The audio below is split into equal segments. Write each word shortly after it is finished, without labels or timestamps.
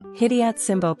Hidayat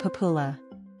Simbo Papula.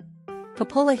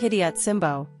 Papula Hidayat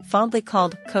Simbo, fondly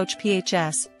called Coach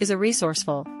PHS, is a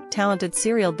resourceful, talented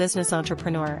serial business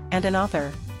entrepreneur and an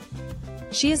author.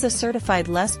 She is a certified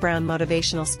Les Brown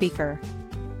motivational speaker.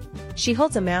 She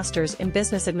holds a master's in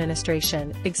business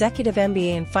administration, executive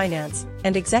MBA in finance,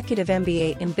 and executive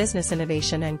MBA in business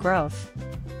innovation and growth.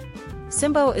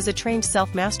 Simbo is a trained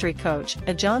self-mastery coach,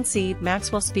 a John C.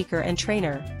 Maxwell speaker and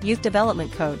trainer, youth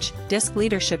development coach, DISC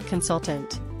leadership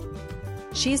consultant.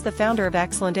 She is the founder of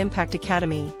Excellent Impact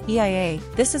Academy, EIA.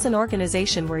 This is an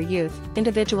organization where youth,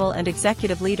 individual and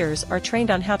executive leaders are trained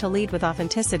on how to lead with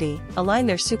authenticity, align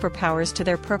their superpowers to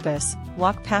their purpose,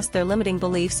 walk past their limiting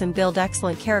beliefs and build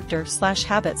excellent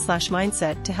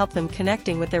character/habit/mindset to help them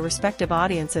connecting with their respective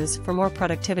audiences for more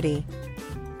productivity.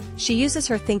 She uses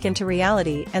her Think into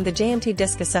Reality and the JMT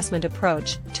DISC assessment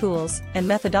approach, tools, and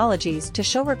methodologies to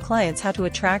show her clients how to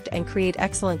attract and create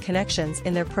excellent connections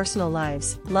in their personal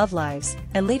lives, love lives,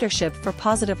 and leadership for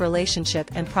positive relationship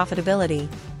and profitability.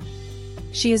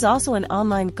 She is also an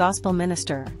online gospel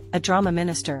minister, a drama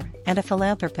minister, and a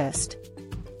philanthropist.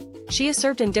 She has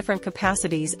served in different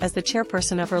capacities as the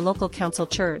chairperson of her local council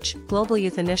church, Global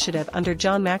Youth Initiative under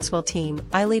John Maxwell team.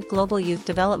 I lead Global Youth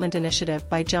Development Initiative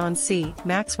by John C.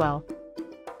 Maxwell.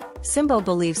 Simbo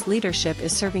believes leadership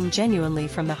is serving genuinely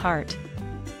from the heart.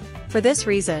 For this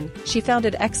reason, she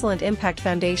founded Excellent Impact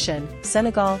Foundation,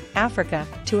 Senegal, Africa,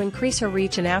 to increase her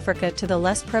reach in Africa to the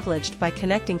less privileged by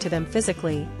connecting to them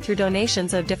physically, through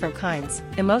donations of different kinds,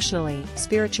 emotionally,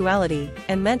 spirituality,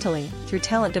 and mentally, through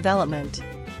talent development.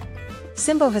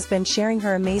 Simbo has been sharing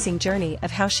her amazing journey of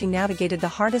how she navigated the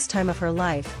hardest time of her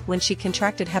life when she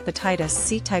contracted hepatitis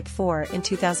C type 4 in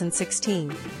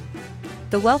 2016.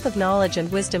 The wealth of knowledge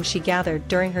and wisdom she gathered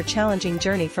during her challenging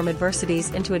journey from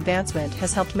adversities into advancement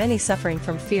has helped many suffering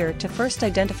from fear to first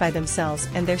identify themselves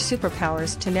and their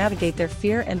superpowers to navigate their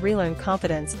fear and relearn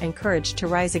confidence and courage to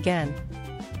rise again.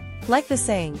 Like the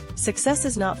saying, success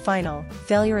is not final,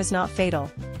 failure is not fatal,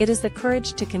 it is the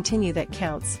courage to continue that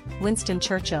counts. Winston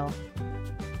Churchill.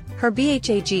 Her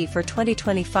BHAG for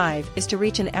 2025 is to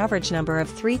reach an average number of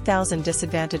 3,000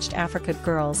 disadvantaged African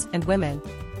girls and women.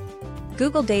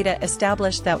 Google data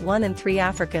established that 1 in 3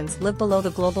 Africans live below the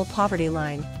global poverty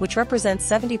line, which represents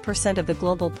 70% of the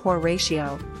global poor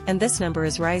ratio, and this number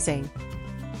is rising.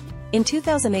 In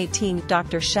 2018,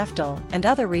 Dr. Sheftel and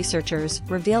other researchers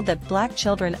revealed that Black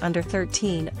children under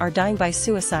 13 are dying by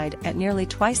suicide at nearly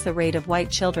twice the rate of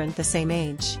white children the same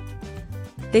age.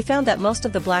 They found that most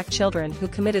of the Black children who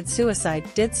committed suicide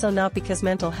did so not because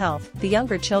mental health. The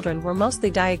younger children were mostly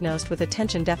diagnosed with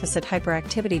attention deficit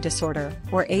hyperactivity disorder,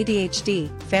 or ADHD,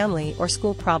 family or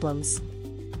school problems.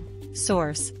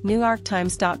 Source: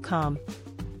 NewYorkTimes.com.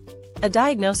 A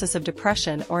diagnosis of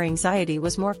depression or anxiety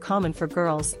was more common for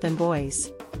girls than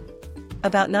boys.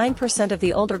 About 9% of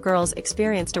the older girls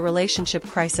experienced a relationship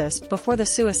crisis before the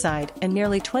suicide, and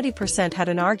nearly 20% had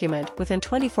an argument within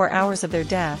 24 hours of their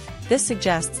death. This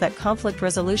suggests that conflict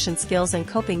resolution skills and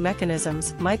coping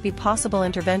mechanisms might be possible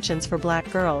interventions for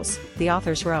Black girls, the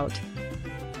authors wrote.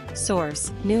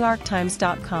 Source: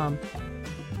 NewYorkTimes.com.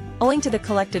 Owing to the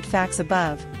collected facts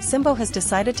above, Simbo has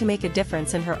decided to make a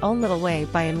difference in her own little way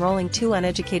by enrolling 2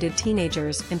 uneducated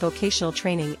teenagers in vocational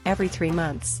training every 3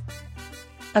 months.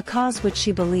 A cause which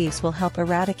she believes will help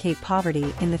eradicate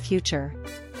poverty in the future.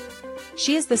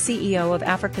 She is the CEO of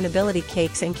African Ability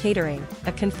Cakes and Catering,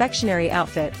 a confectionery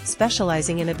outfit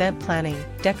specializing in event planning,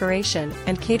 decoration,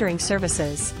 and catering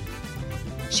services.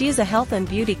 She is a health and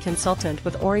beauty consultant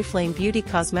with Oriflame Beauty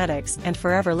Cosmetics and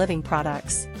Forever Living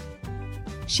products.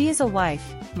 She is a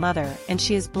wife, mother, and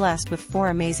she is blessed with 4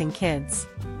 amazing kids.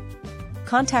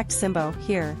 Contact Simbo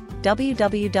here,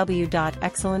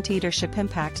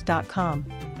 www.excellentleadershipimpact.com.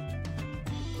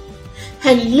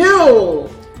 Hello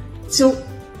to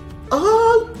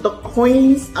all the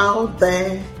queens out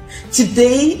there.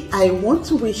 Today I want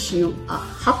to wish you a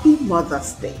happy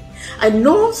Mother's Day. I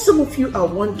know some of you are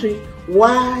wondering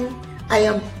why I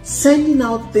am sending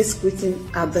out this greeting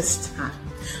at this time.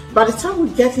 By the time we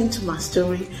get into my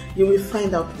story, you will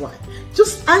find out why.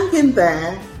 Just hang in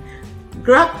there,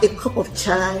 grab a cup of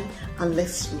chai, and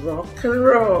let's rock and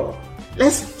roll.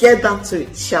 Let's get down to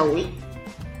it, shall we?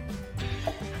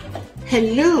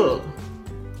 Hello,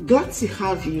 glad to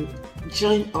have you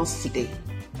join us today.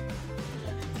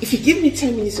 If you give me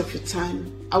 10 minutes of your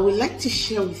time, I would like to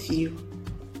share with you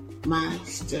my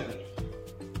story.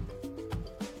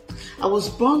 I was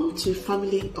born to a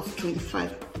family of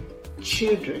 25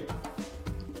 children.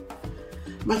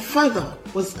 My father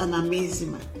was an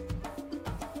amazing man.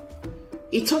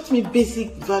 He taught me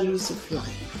basic values of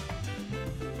life,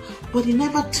 but he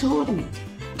never told me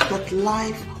that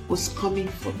life was coming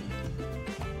for me.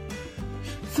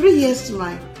 3 years to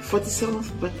my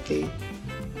 47th birthday,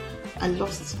 I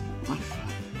lost my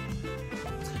father.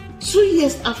 2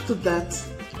 years after that,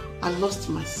 I lost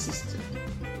my sister.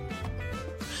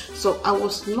 So I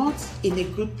was not in a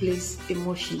good place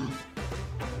emotionally.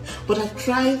 But I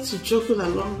tried to juggle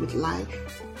along with life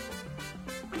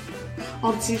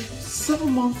until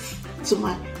 7 months to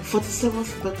my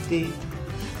 47th birthday,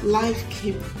 life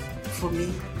came for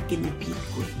me in a big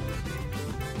way.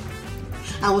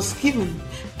 I was given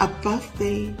a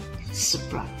birthday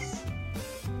surprise.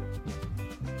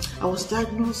 I was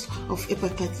diagnosed of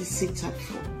hepatitis C type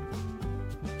 4.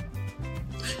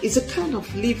 It's a kind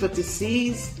of liver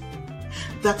disease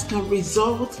that can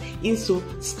result into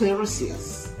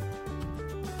sclerosis.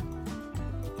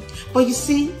 But you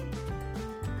see,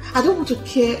 I don't want to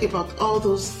care about all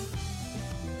those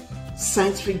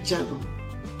scientific jargon.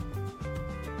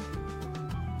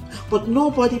 But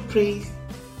nobody prays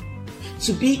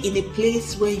to be in a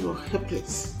place where you're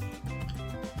helpless.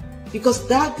 Because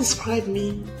that described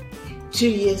me 2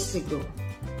 years ago.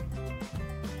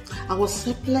 I was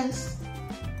helpless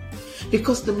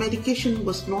because the medication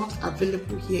was not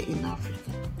available here in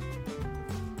Africa.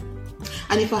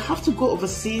 And if I have to go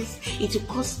overseas, it will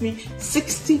cost me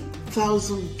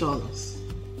 $60,000,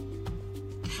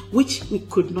 which we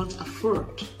could not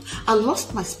afford. I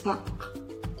lost my spark.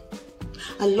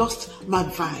 I lost my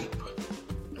vibe.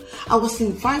 I was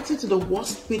invited to the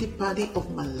worst pity party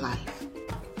of my life.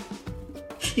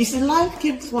 You see, life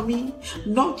came for me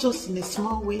not just in a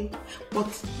small way, but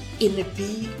in a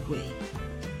big way.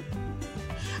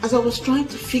 As I was trying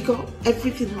to figure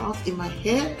everything out in my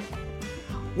head,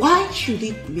 why should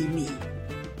it be me?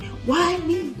 Why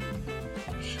me?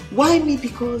 Why me?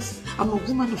 Because I'm a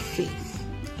woman of faith.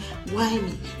 Why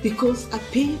me? Because I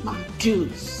pay my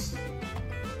dues.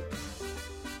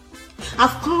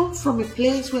 I've come from a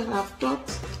place where I've thought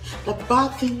that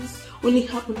bad things only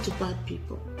happen to bad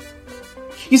people.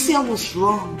 You see, I was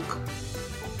wrong.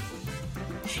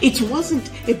 It wasn't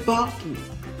about me.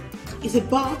 It's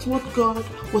about what God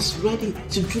was ready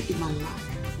to do in my life.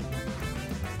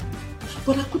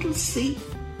 But I couldn't see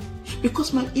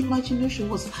because my imagination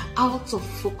was out of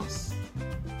focus.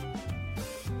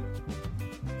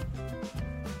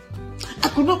 I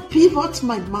could not pivot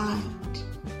my mind.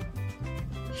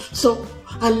 So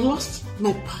I lost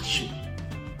my passion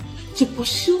to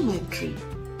pursue my dream.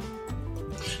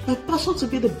 My passion to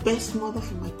be the best mother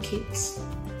for my kids.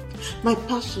 My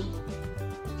passion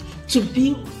to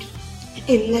build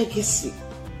a legacy.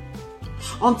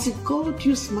 Until God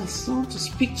used my son to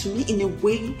speak to me in a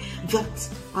way that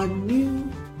I knew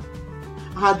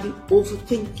I had been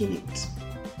overthinking it.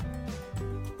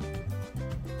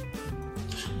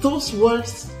 Those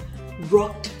words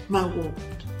rocked my world.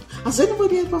 Has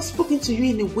anybody ever spoken to you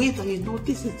in a way that you know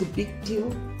this is the big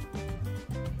deal?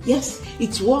 Yes,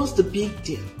 it was the big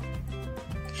deal.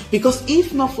 Because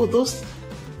if not for those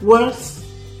words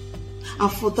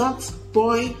and for that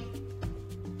boy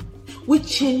which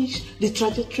changed the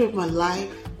trajectory of my life,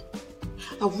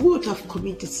 I would have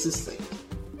committed suicide.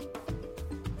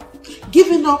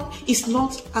 Giving up is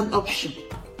not an option,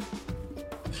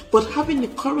 but having the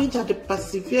courage and the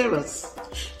perseverance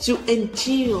to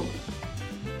endure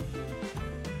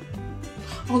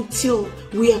until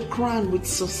we are crowned with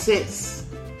success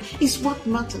is what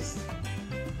matters.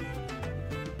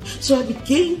 So I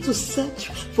began to search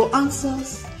for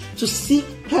answers, to seek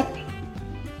help.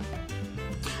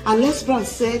 And Les Brown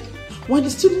said, when the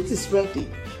student is ready,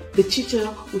 the teacher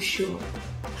will show up.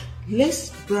 Les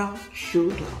Brown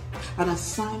showed up and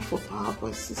assigned for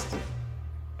PowerPoint system.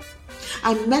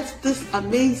 I met this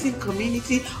amazing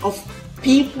community of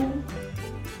people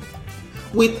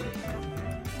with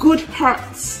good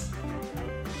hearts.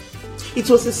 It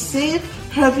was a safe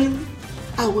haven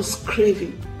I was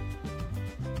craving.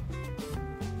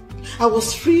 I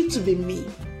was free to be me.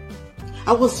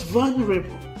 I was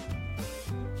vulnerable.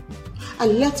 I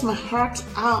let my heart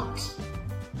out.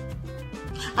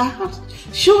 I had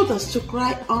shoulders to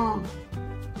cry on.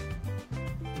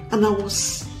 And I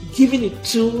was given the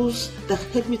tools that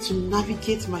helped me to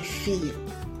navigate my fear.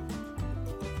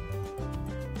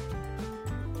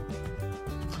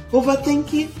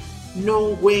 Overthinking? No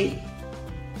way.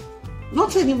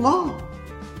 Not anymore.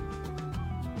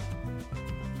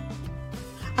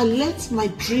 I let my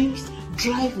dreams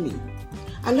drive me.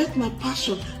 I let my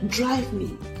passion drive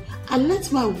me. I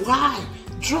let my why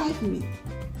drive me.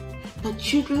 My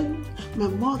children, my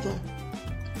mother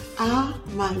are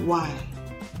my why.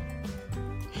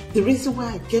 The reason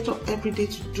why I get up every day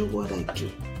to do what I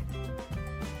do.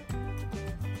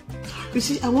 You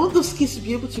see, I want those kids to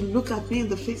be able to look at me in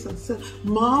the face and say,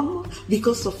 Mom,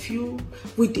 because of you,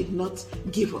 we did not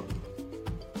give up.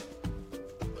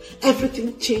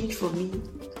 Everything changed for me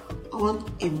on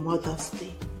a Mother's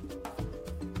Day.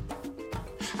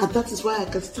 And that is why I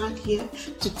can stand here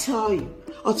to tell you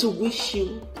or to wish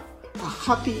you a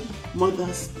happy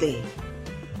Mother's Day.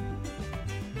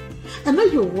 I know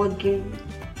you're wondering,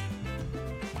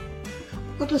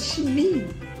 what does she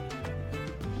mean?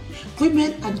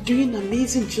 Women are doing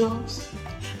amazing jobs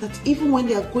that even when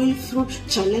they are going through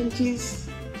challenges,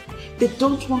 they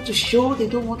don't want to show, they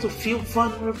don't want to feel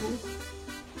vulnerable.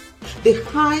 They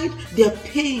hide their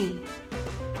pain.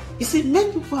 You see,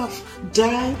 many people have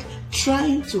died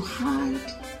trying to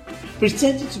hide,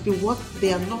 pretending to be what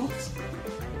they are not,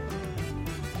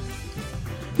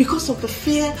 because of the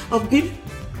fear of being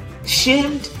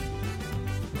shamed.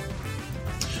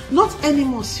 Not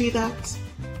anymore, sweetheart.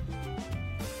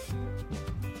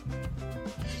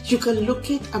 You can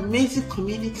locate an amazing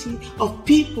community of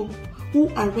people who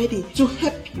are ready to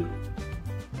help you,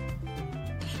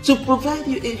 to provide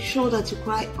you a shoulder to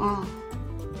cry on.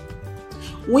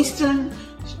 Winston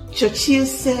Churchill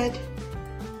said,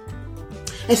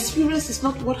 experience is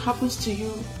not what happens to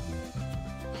you.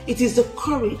 It is the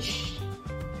courage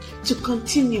to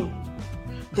continue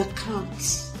that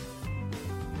counts.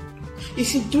 You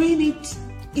see, doing it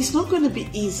is not going to be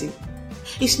easy.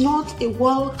 It's not a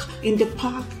walk in the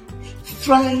park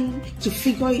trying to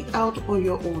figure it out on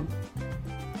your own.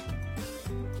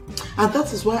 And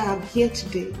that is why I'm here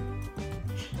today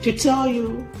to tell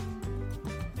you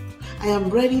I am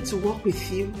ready to work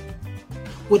with you.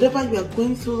 Whatever you are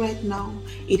going through right now,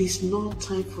 it is not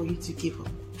time for you to give up.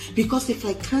 Because if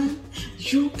I can,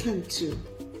 you can too.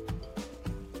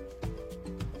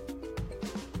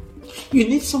 You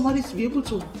need somebody to be able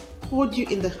to hold you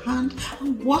in the hand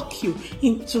and walk you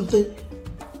into the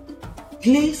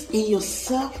place in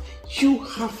yourself you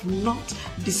have not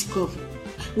discovered.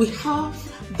 We have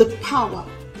the power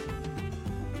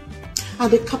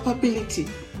and the capability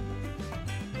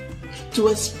to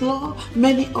explore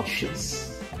many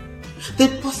options. The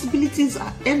possibilities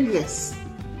are endless.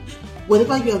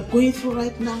 Whatever you are going through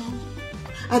right now,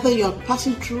 either you are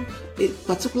passing through a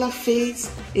particular phase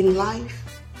in life,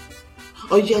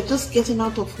 or you are just getting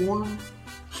out of one,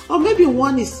 or maybe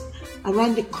one is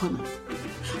around the corner.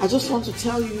 I just want to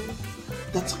tell you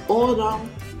that all down,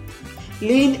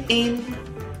 lean in,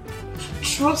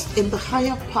 trust in the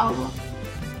higher power,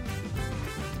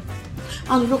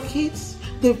 and locate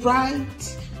the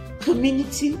right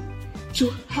community to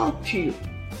help you.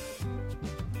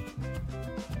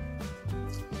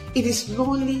 It is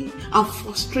lonely and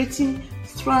frustrating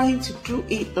trying to do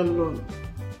it alone.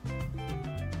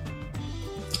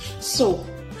 So,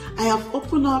 I have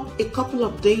opened up a couple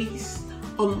of days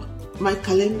on my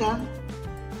calendar,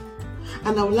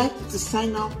 and I would like you to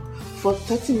sign up for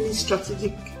 30-minute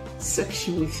strategic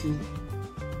section with me.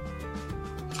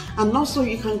 And also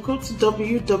you can go to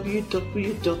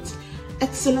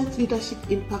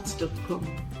www.excellentleadershipimpact.com,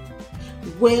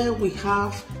 where we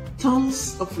have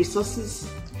tons of resources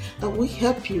that will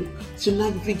help you to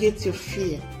navigate your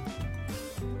fear.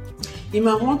 You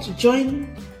might want to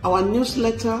join our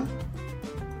newsletter,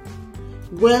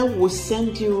 where we'll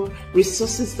send you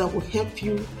resources that will help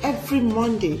you every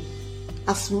Monday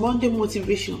as Monday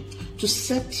motivation to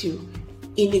set you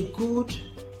in a good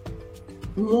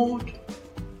mood,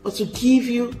 or to give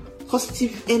you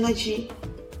positive energy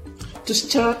to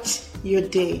start your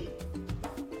day.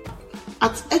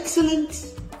 At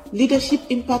Excellent Leadership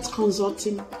Impact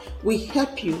Consulting, we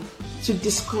help you to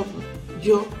discover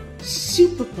your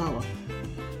superpower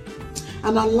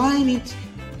and align it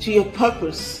to your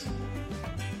purpose.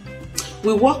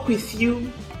 We work with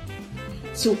you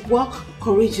to walk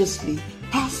courageously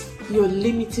past your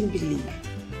limiting belief,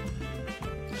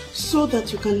 so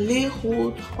that you can lay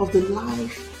hold of the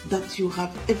life that you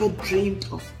have ever dreamed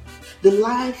of, the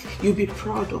life you'll be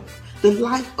proud of, the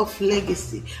life of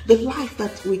legacy, the life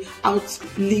that will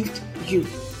outlived you.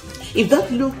 If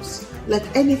that looks like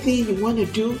anything you want to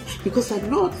do, because I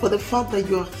know for the fact that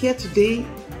you are here today,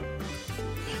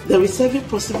 there is every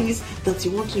possibility that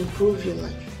you want to improve your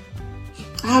life.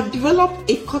 I have developed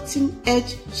a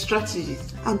cutting-edge strategy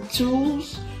and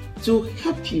tools to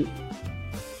help you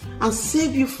and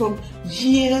save you from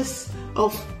years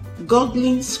of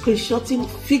googling, screenshotting,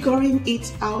 figuring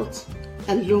it out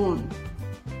alone.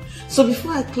 So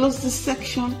before I close this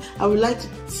section, I would like to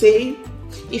say,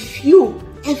 if you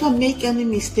ever make any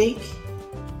mistake,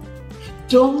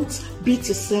 don't beat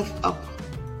yourself up.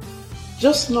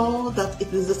 Just know that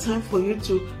it is the time for you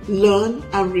to learn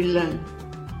and relearn.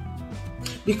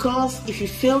 Because if you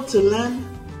fail to learn,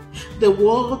 the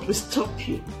world will stop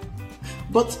you.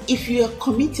 But if you are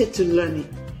committed to learning,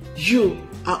 you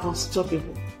are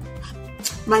unstoppable.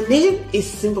 My name is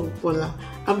Simba Bukola.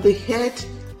 I'm the head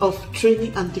of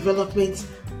training and development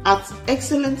at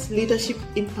Excellent Leadership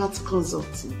Impact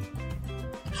Consulting.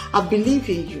 I believe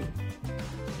in you.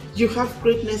 You have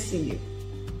greatness in you.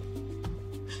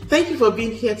 Thank you for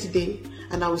being here today,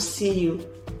 and I will see you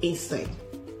inside.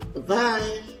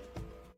 Bye.